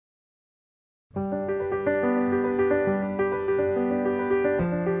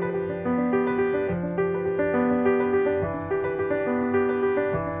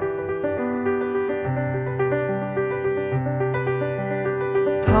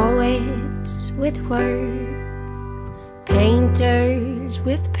Poets with words, painters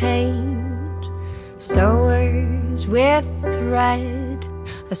with paint, sewers with thread,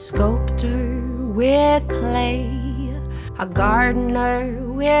 a sculptor with clay, a gardener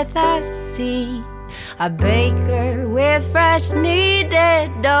with a seed, a baker with fresh kneaded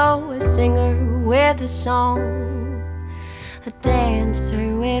dough, a singer with a song, a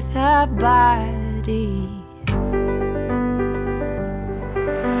dancer with a body.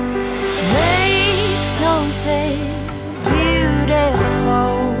 Make something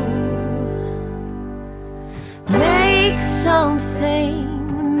beautiful, make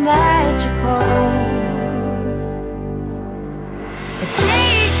something magical. It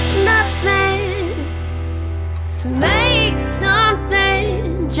takes nothing to make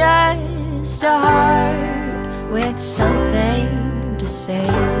something, just a heart with something to say.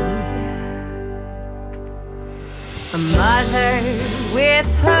 A mother with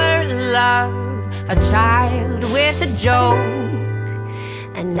her love, a child with a joke,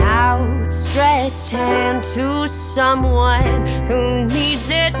 an outstretched hand to someone who needs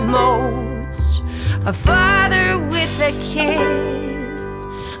it most. A father with a kiss,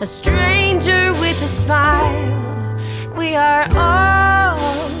 a stranger with a smile. We are all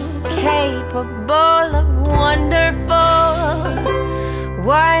capable of wonderful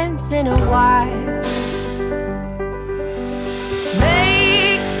once in a while.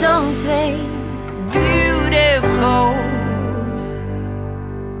 Make something beautiful,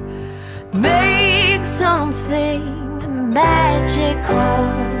 make something magical.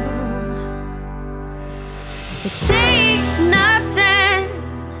 It takes nothing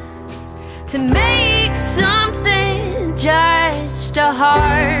to make something, just a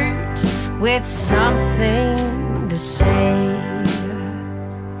heart with something to say.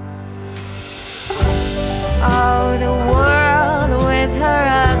 Oh, the world with her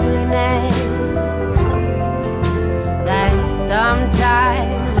ugliness that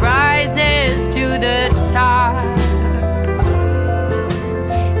sometimes rises to the top.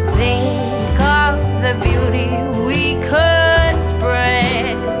 Think of the beauty we could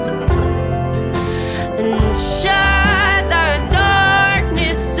spread and shut the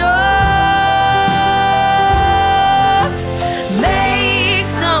darkness off. Make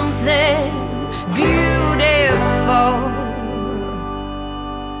something beautiful,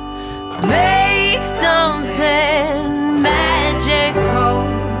 make something magical.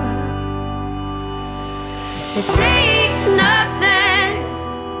 It takes nothing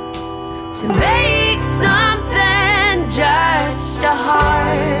to make something, just a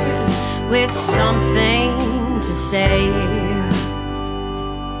heart with something to say.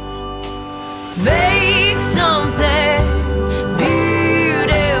 Make something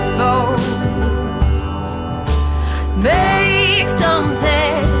beautiful, make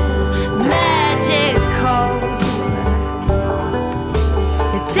something magical.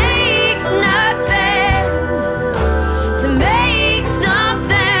 It takes nothing to make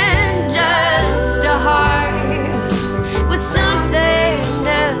something, just a heart with something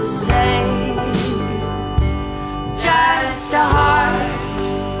to say. Just a heart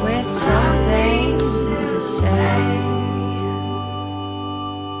with something to say.